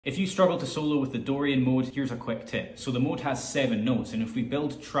If you struggle to solo with the Dorian mode, here's a quick tip. So the mode has 7 notes, and if we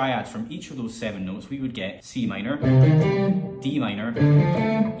build triads from each of those 7 notes, we would get C minor, D minor,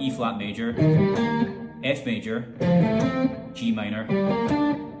 E flat major, F major, G minor,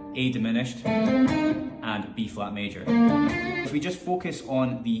 A diminished, and B flat major. If we just focus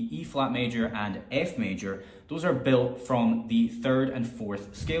on the E flat major and F major, those are built from the 3rd and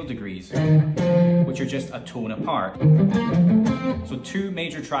 4th scale degrees, which are just a tone apart. So 2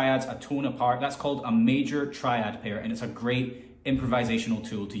 major triads a tone apart, that's called a major triad pair, and it's a great improvisational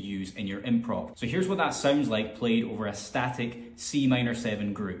tool to use in your improv. So here's what that sounds like played over a static C minor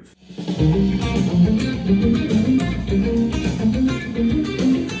 7 groove.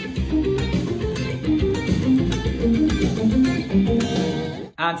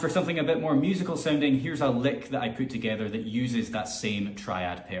 And for something a bit more musical sounding, here's a lick that I put together that uses that same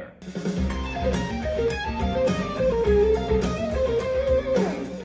triad pair.